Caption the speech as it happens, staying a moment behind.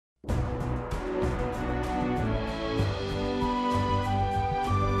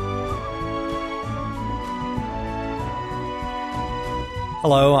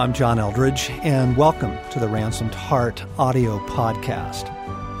Hello, I'm John Eldridge, and welcome to the Ransomed Heart audio podcast.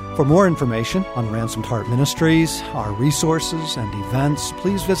 For more information on Ransomed Heart Ministries, our resources and events,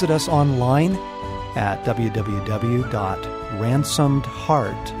 please visit us online at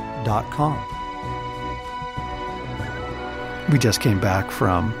www.ransomedheart.com. We just came back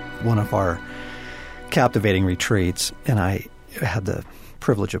from one of our captivating retreats, and I had the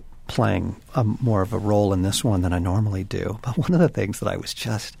privilege of playing more of a role in this one than I normally do. But one of the things that I was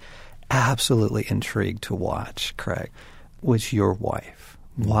just absolutely intrigued to watch, Craig, was your wife.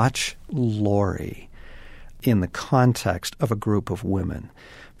 Watch Lori in the context of a group of women.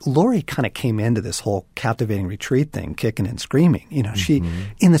 Lori kind of came into this whole captivating retreat thing kicking and screaming. You know, she,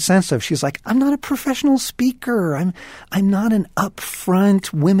 in the sense of, she's like, I'm not a professional speaker. I'm not an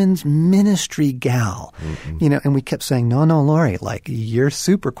upfront women's ministry gal. You know, and we kept saying, no, Lori, like, you're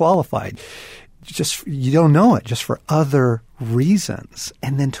super qualified. Just, you don't know it, just for other reasons.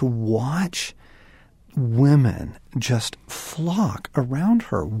 And then to watch women just flock around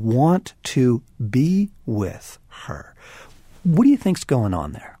her, want to be with her. What do you think's going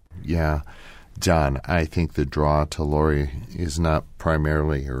on there? Yeah, John, I think the draw to Lori is not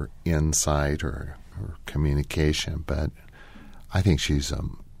primarily her insight or her communication, but I think she's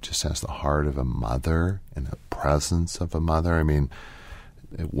just has the heart of a mother and the presence of a mother. I mean,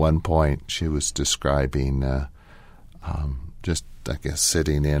 at one point she was describing just, I guess,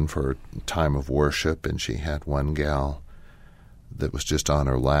 sitting in for a time of worship, and she had one gal that was just on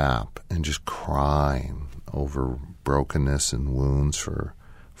her lap and just crying over brokenness and wounds for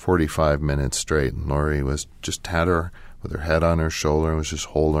 45 minutes straight. And Lori was just had her with her head on her shoulder and was just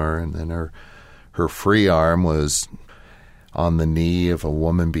holding her. And then her free arm was on the knee of a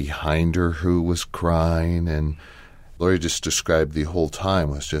woman behind her who was crying. And Lori just described the whole time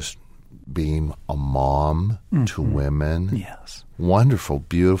was just being a mom to women. Yes. Wonderful,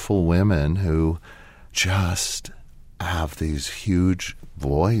 beautiful women who just have these huge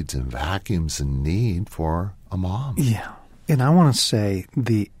voids and vacuums and need for a mom. Yeah. And I want to say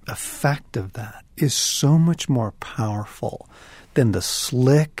the effect of that is so much more powerful than the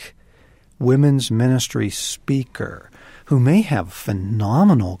slick women's ministry speaker who may have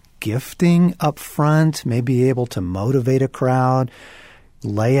phenomenal gifting up front, may be able to motivate a crowd,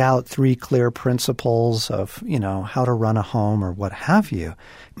 lay out 3 clear principles of, you know, how to run a home or what have you.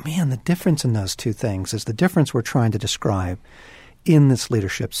 Man, the difference in those two things is the difference we're trying to describe in this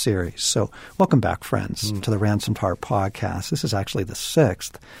leadership series. So welcome back, friends, to the Ransomed Heart podcast. This is actually the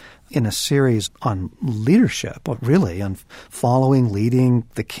 6th in a series on leadership, really on following, leading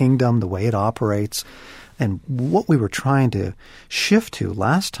the kingdom, the way it operates. And what we were trying to shift to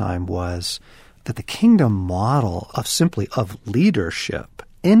last time was that the kingdom model of leadership,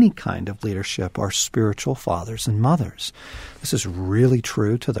 any kind of leadership, are spiritual fathers and mothers. This is really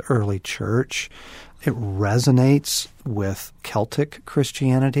true to the early church. It resonates with Celtic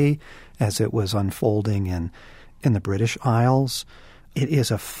Christianity as it was unfolding in the British Isles. It is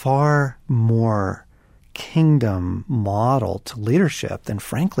a far more kingdom model to leadership than,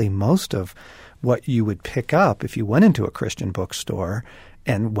 frankly, most of what you would pick up if you went into a Christian bookstore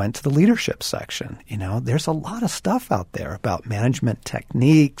and went to the leadership section. You know, there's a lot of stuff out there about management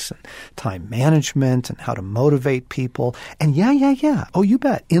techniques and time management and how to motivate people. And yeah. Oh, you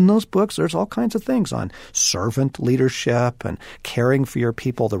bet. In those books, there's all kinds of things on servant leadership and caring for your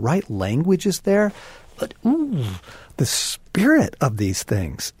people. The right language is there. But the spirit of these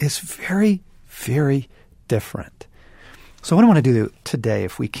things is very, very different. So what I want to do today,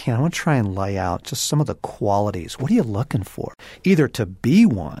 if we can, I want to try and lay out just some of the qualities. What are you looking for? Either to be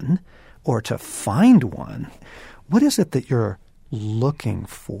one or to find one. What is it that you're looking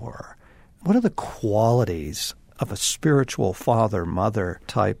for? What are the qualities of a spiritual father-mother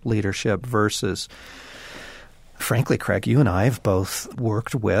type leadership versus, frankly, Craig, you and I have both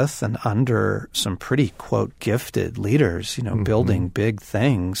worked with and under some pretty, quote, gifted leaders, you know, building big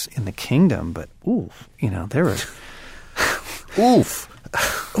things in the kingdom. But, there are... Oof.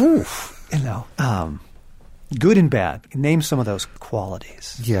 You know, good and bad. Name some of those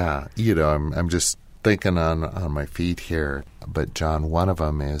qualities. Yeah. I'm just thinking on my feet here. But, John, one of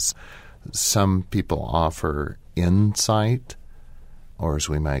them is some people offer insight, or as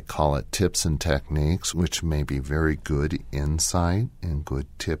we might call it, tips and techniques, which may be very good insight and good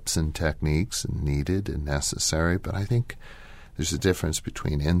tips and techniques and needed and necessary. But I think there's a difference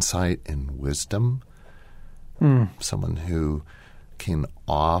between insight and wisdom. Someone who can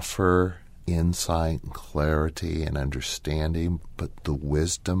offer insight and clarity and understanding, but the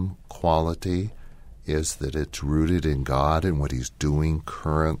wisdom quality is that it's rooted in God and what He's doing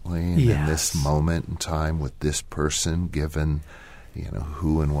currently and in this moment in time with this person, given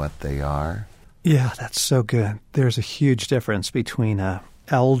who and what they are. Yeah, that's so good. There's a huge difference between a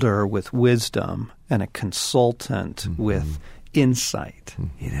elder with wisdom and a consultant with insight.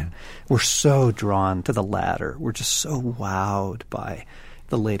 We're so drawn to the latter. We're just so wowed by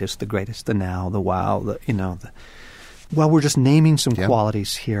the latest, the greatest, the now, the wow, well, we're just naming some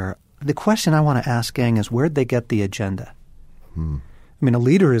qualities here. The question I want to ask, gang, is where'd they get the agenda? I mean, a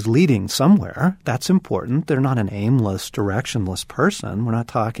leader is leading somewhere. That's important. They're not an aimless, directionless person. We're not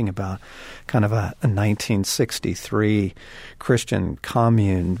talking about kind of a 1963 Christian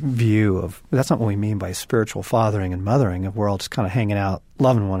commune view of – that's not what we mean by spiritual fathering and mothering, of we're all just kind of hanging out,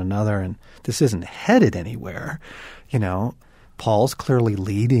 loving one another, and this isn't headed anywhere. Paul's clearly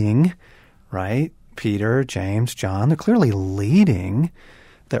leading, right? Peter, James, John, they're clearly leading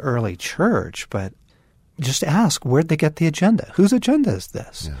the early church, but just ask, where'd they get the agenda? Whose agenda is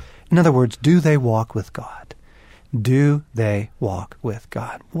this? Yeah. In other words, do they walk with God? Do they walk with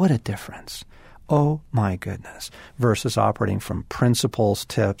God? What a difference. Oh, my goodness. Versus operating from principles,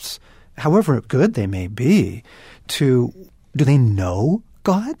 tips, however good they may be, to do they know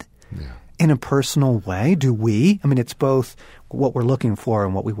God in a personal way? Do we? I mean, it's both what we're looking for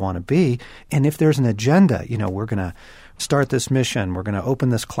and what we want to be. And if there's an agenda, we're going to start this mission, we're going to open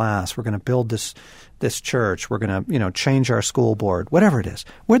this class, we're going to build this church, we're going to, change our school board, whatever it is.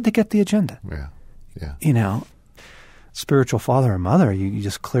 Where'd they get the agenda? Yeah. Spiritual father or mother, you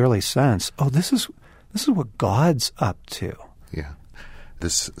just clearly sense, this is what God's up to. Yeah.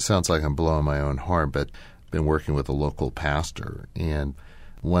 This sounds like I'm blowing my own horn, but I've been working with a local pastor, and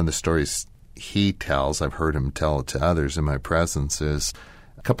one of the stories he tells, I've heard him tell it to others in my presence, is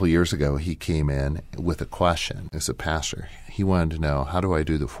a couple of years ago, he came in with a question as a pastor. He wanted to know, how do I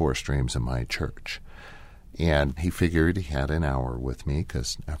do the 4 streams in my church? And he figured he had an hour with me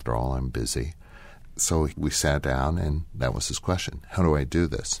because, after all, I'm busy. So we sat down, and that was his question. How do I do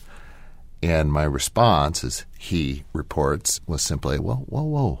this? And my response, as he reports, was simply,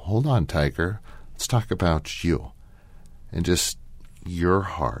 whoa, hold on, Tiger. Let's talk about you and just your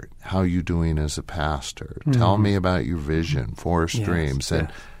heart. How are you doing as a pastor? Tell me about your vision, 4 streams. And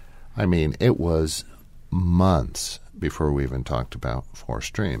I mean, it was months before we even talked about 4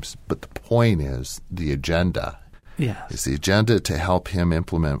 streams. But the point is the agenda. Is the agenda to help him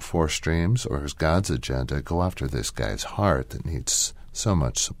implement 4 streams, or is God's agenda go after this guy's heart that needs so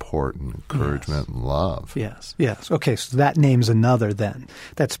much support and encouragement and love? Yes. Okay, so that names another then.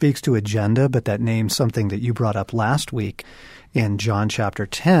 That speaks to agenda, but that names something that you brought up last week in John chapter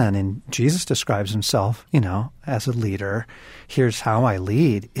 10, and Jesus describes himself, as a leader. Here's how I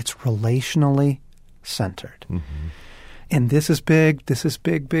lead. It's relationally centered. And this is big. This is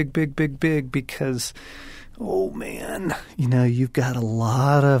big, because, oh man, you've got a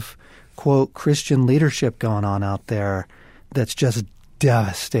lot of, quote, Christian leadership going on out there that's just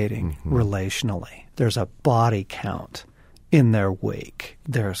devastating relationally. There's a body count in their wake.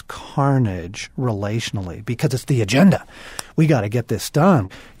 There's carnage relationally because it's the agenda. We got to get this done.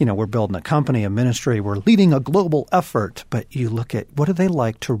 We're building a company, a ministry. We're leading a global effort. But you look at, what do they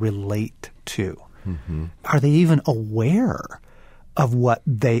like to relate to? Are they even aware of what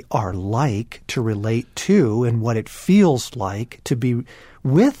they are like to relate to and what it feels like to be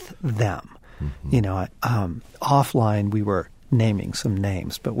with them? Offline we were naming some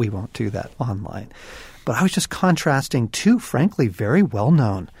names, but we won't do that online. But I was just contrasting 2, frankly, very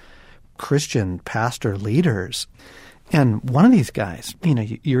well-known Christian pastor leaders. And one of these guys,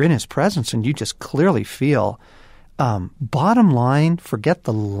 you're in his presence and you just clearly feel, bottom line, forget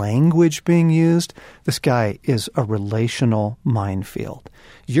the language being used. This guy is a relational minefield.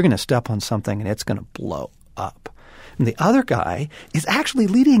 You're going to step on something and it's going to blow up. And the other guy is actually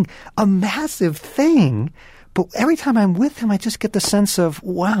leading a massive thing, but every time I'm with him, I just get the sense of,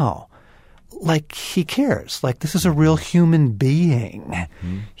 wow, like he cares. Like this is a real human being.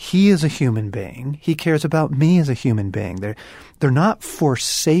 He is a human being. He cares about me as a human being. They're not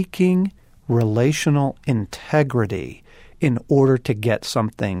forsaking relational integrity in order to get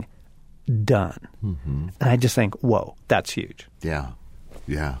something done. And I just think, whoa, that's huge. Yeah.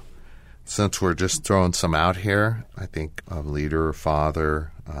 Since we're just throwing some out here, I think a leader, a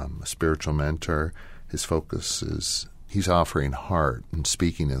father, a spiritual mentor, his focus is he's offering heart and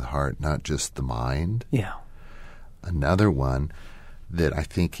speaking to the heart, not just the mind. Yeah. Another one that I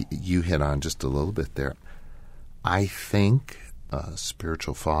think you hit on just a little bit there, I think a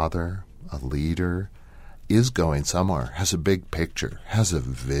spiritual father, a leader, is going somewhere, has a big picture, has a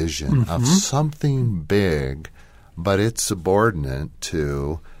vision of something big, but it's subordinate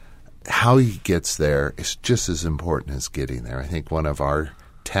to how he gets there is just as important as getting there. I think one of our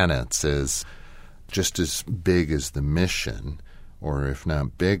tenets is just as big as the mission, or if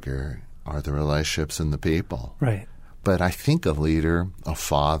not bigger, are the relationships in the people. Right. But I think a leader, a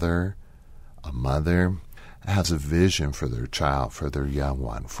father, a mother, has a vision for their child, for their young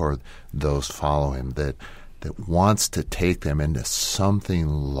one, for those following that wants to take them into something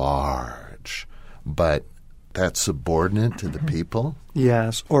large, but that's subordinate to the people.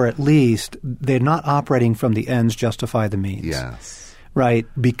 Yes, or at least they're not operating from the ends justify the means. Yes. Right?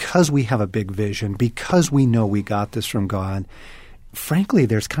 Because we have a big vision, because we know we got this from God, frankly,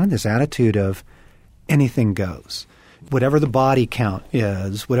 there's kind of this attitude of anything goes. Whatever the body count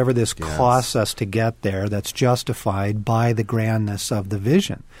is, whatever this costs us to get there, that's justified by the grandness of the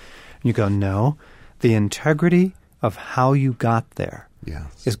vision. And you go, no, the integrity of how you got there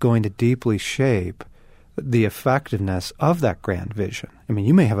is going to deeply shape the effectiveness of that grand vision. I mean,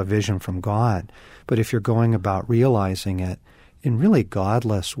 you may have a vision from God, but if you're going about realizing it in really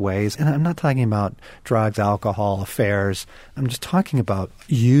godless ways, and I'm not talking about drugs, alcohol, affairs, I'm just talking about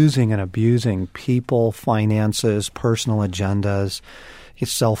using and abusing people, finances, personal agendas,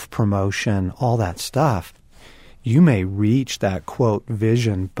 self-promotion, all that stuff, you may reach that, quote,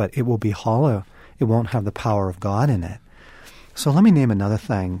 vision, but it will be hollow. It won't have the power of God in it. So let me name another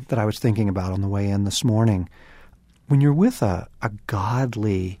thing that I was thinking about on the way in this morning. When you're with a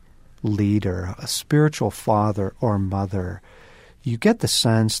godly leader, a spiritual father or mother, you get the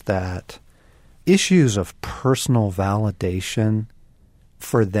sense that issues of personal validation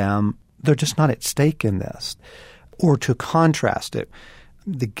for them, they're just not at stake in this. Or to contrast it,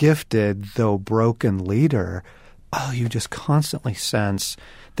 the gifted, though broken leader, you just constantly sense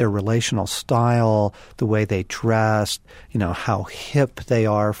their relational style, the way they dress, how hip they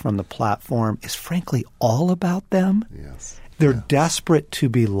are from the platform is frankly all about them. Yes. They're desperate to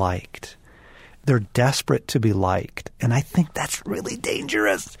be liked. They're desperate to be liked. And I think that's really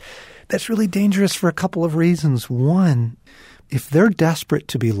dangerous. That's really dangerous for a couple of reasons. One, if they're desperate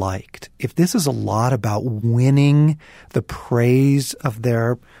to be liked, if this is a lot about winning the praise of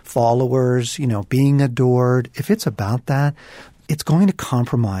their followers, being adored, if it's about that, it's going to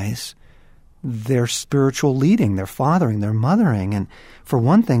compromise their spiritual leading, their fathering, their mothering. And for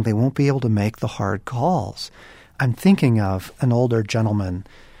one thing, they won't be able to make the hard calls. I'm thinking of an older gentleman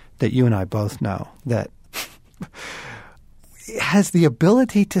that you and I both know that has the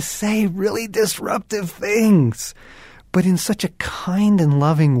ability to say really disruptive things, but in such a kind and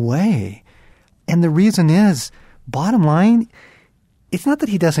loving way. And the reason is, bottom line, it's not that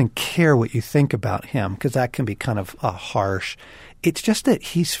he doesn't care what you think about him, because that can be kind of harsh. It's just that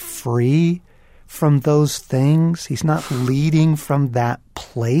he's free from those things. He's not leading from that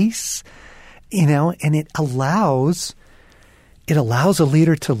place, and it allows a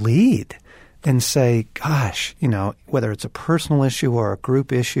leader to lead and say, gosh, whether it's a personal issue or a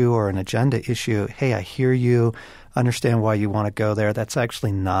group issue or an agenda issue, hey, I hear you, understand why you want to go there. That's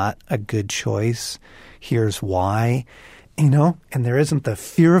actually not a good choice. Here's why. And there isn't the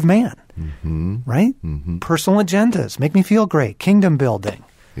fear of man, right? Mm-hmm. Personal agendas make me feel great. Kingdom building.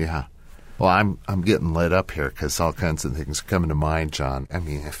 Yeah. Well, I'm getting lit up here because all kinds of things are coming to mind, John. I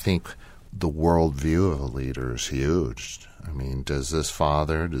mean, I think the worldview of a leader is huge. I mean, does this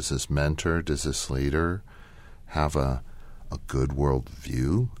father, does this mentor, does this leader have a good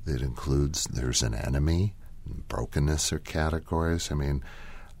worldview that includes there's an enemy, brokenness are categories? I mean,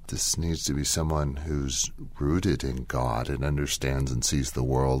 this needs to be someone who's rooted in God and understands and sees the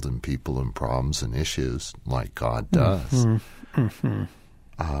world and people and problems and issues like God does. Mm-hmm. Mm-hmm.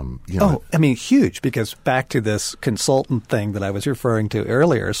 Huge, because back to this consultant thing that I was referring to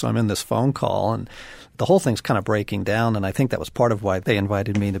earlier. So I'm in this phone call and the whole thing's kind of breaking down. And I think that was part of why they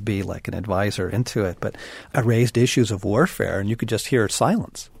invited me to be like an advisor into it. But I raised issues of warfare and you could just hear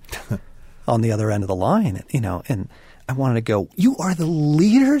silence on the other end of the line, and I wanted to go, you are the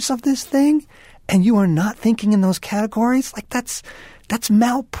leaders of this thing and you are not thinking in those categories? Like that's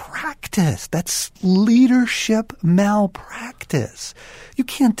malpractice. That's leadership malpractice. You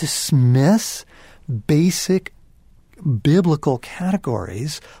can't dismiss basic biblical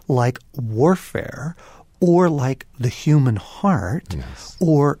categories like warfare or like the human heart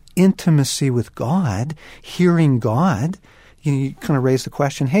or intimacy with God, hearing God. You kind of raise the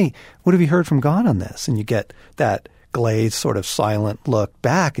question, hey, what have you heard from God on this? And you get that glazed sort of silent look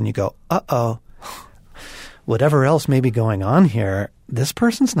back and you go, uh-oh, whatever else may be going on here, this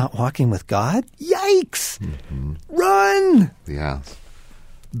person's not walking with God? Yikes! Mm-hmm. Run! Yeah.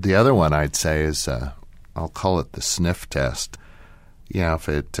 The other one I'd say is, I'll call it the sniff test. If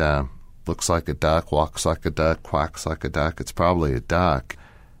it looks like a duck, walks like a duck, quacks like a duck, it's probably a duck.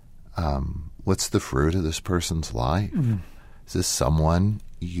 What's the fruit of this person's life? Mm-hmm. Is this someone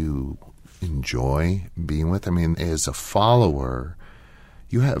you enjoy being with. I mean, as a follower,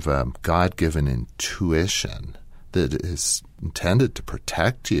 you have a God-given intuition that is intended to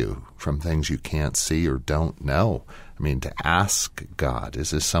protect you from things you can't see or don't know. I mean, to ask God,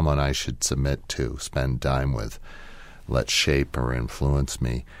 is this someone I should submit to, spend time with, let shape or influence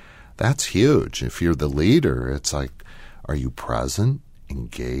me? That's huge. If you're the leader, it's like, are you present,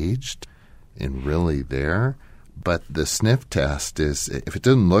 engaged, and really there? But the sniff test is, if it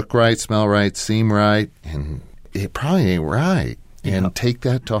doesn't look right, smell right, seem right, and it probably ain't right. And take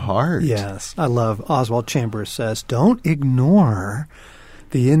that to heart. Yes. I love Oswald Chambers says, don't ignore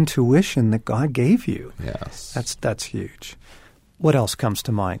the intuition that God gave you. Yes. That's huge. What else comes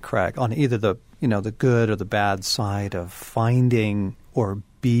to mind, Craig, on either the good or the bad side of finding or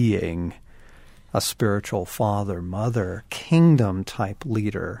being a spiritual father, mother, kingdom-type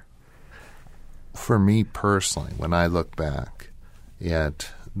leader? For me personally, when I look back at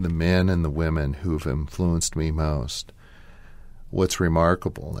the men and the women who've influenced me most, what's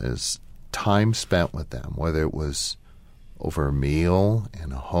remarkable is time spent with them, whether it was over a meal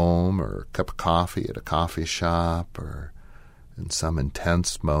in a home or a cup of coffee at a coffee shop or in some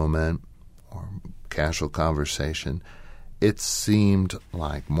intense moment or casual conversation. It seemed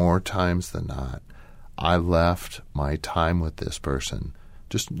like more times than not, I left my time with this person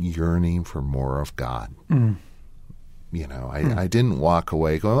just yearning for more of God. Mm. I didn't walk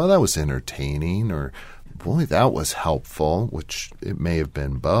away going, well, that was entertaining, or boy, that was helpful, which it may have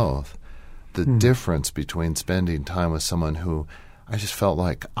been both. The difference between spending time with someone who I just felt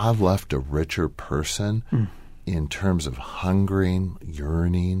like I've left a richer person in terms of hungering,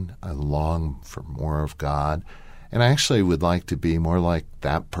 yearning, I long for more of God. And I actually would like to be more like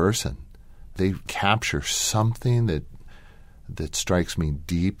that person. They capture something that strikes me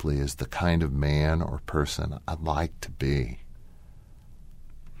deeply as the kind of man or person I'd like to be.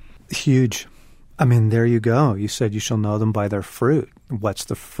 Huge. I mean, there you go. You said you shall know them by their fruit. What's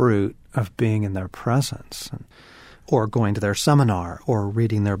the fruit of being in their presence? Or going to their seminar, or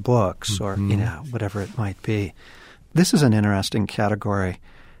reading their books, or, whatever it might be. This is an interesting category,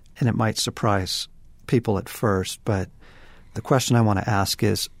 and it might surprise people at first, but the question I want to ask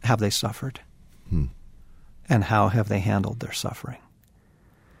is, have they suffered? And how have they handled their suffering?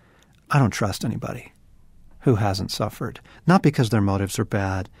 I don't trust anybody who hasn't suffered, not because their motives are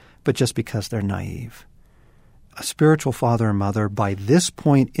bad, but just because they're naive. A spiritual father and mother, by this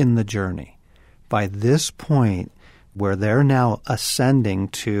point in the journey, by this point where they're now ascending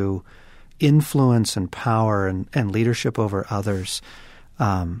to influence and power and leadership over others,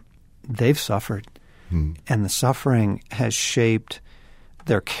 they've suffered. And the suffering has shaped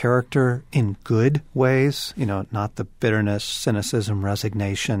their character in good ways, not the bitterness, cynicism,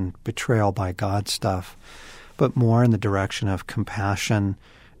 resignation, betrayal by God stuff, but more in the direction of compassion,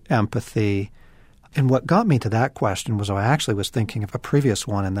 empathy. And what got me to that question was I actually was thinking of a previous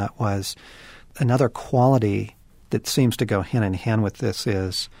one, and that was another quality that seems to go hand in hand with this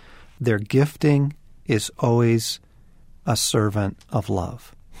is their gifting is always a servant of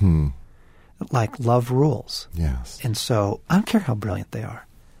love. Like love rules. Yes. And so I don't care how brilliant they are.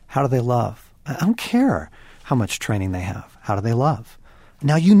 How do they love? I don't care how much training they have. How do they love?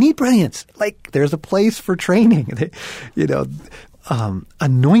 Now, you need brilliance. Like, there's a place for training.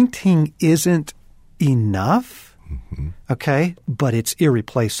 Anointing isn't enough, okay? But it's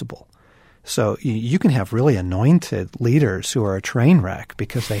irreplaceable. So you can have really anointed leaders who are a train wreck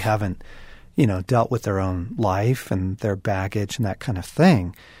because they haven't, dealt with their own life and their baggage and that kind of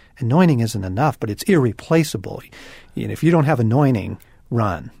thing. Anointing isn't enough, but it's irreplaceable. If you don't have anointing,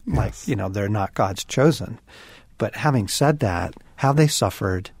 run. Yes. Like, they're not God's chosen. But having said that, have they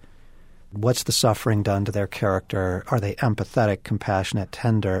suffered? What's the suffering done to their character? Are they empathetic, compassionate,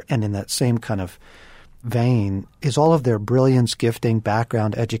 tender? And in that same kind of vein, is all of their brilliance, gifting,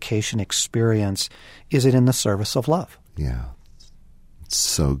 background, education, experience, is it in the service of love? Yeah. It's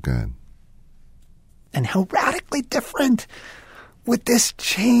so good. And how radically different would this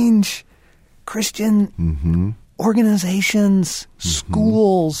change Christian organizations,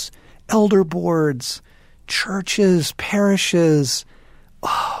 schools, elder boards, churches, parishes?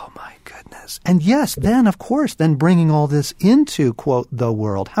 Oh, my goodness. And yes, then, of course, bringing all this into, quote, the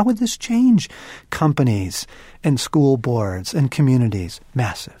world. How would this change companies and school boards and communities?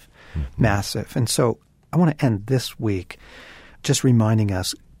 Massive, massive. And so I want to end this week just reminding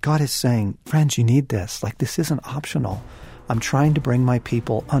us, God is saying, friends, you need this. Like, this isn't optional. I'm trying to bring my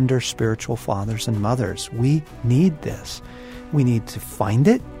people under spiritual fathers and mothers. We need this. We need to find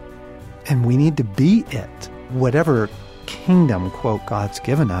it, and we need to be it. Whatever kingdom, quote, God's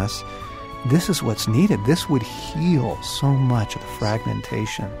given us, this is what's needed. This would heal so much of the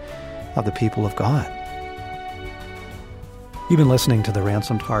fragmentation of the people of God. You've been listening to the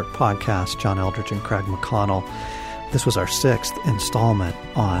Ransomed Heart podcast, John Eldredge and Craig McConnell. This was our 6th installment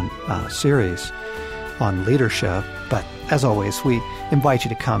on a series on leadership. But as always, we invite you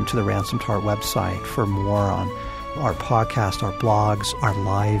to come to the Ransomed Heart website for more on our podcast, our blogs, our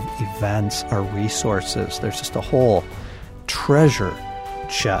live events, our resources. There's just a whole treasure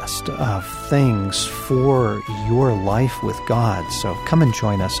chest of things for your life with God. So come and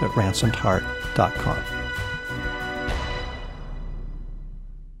join us at ransomedheart.com.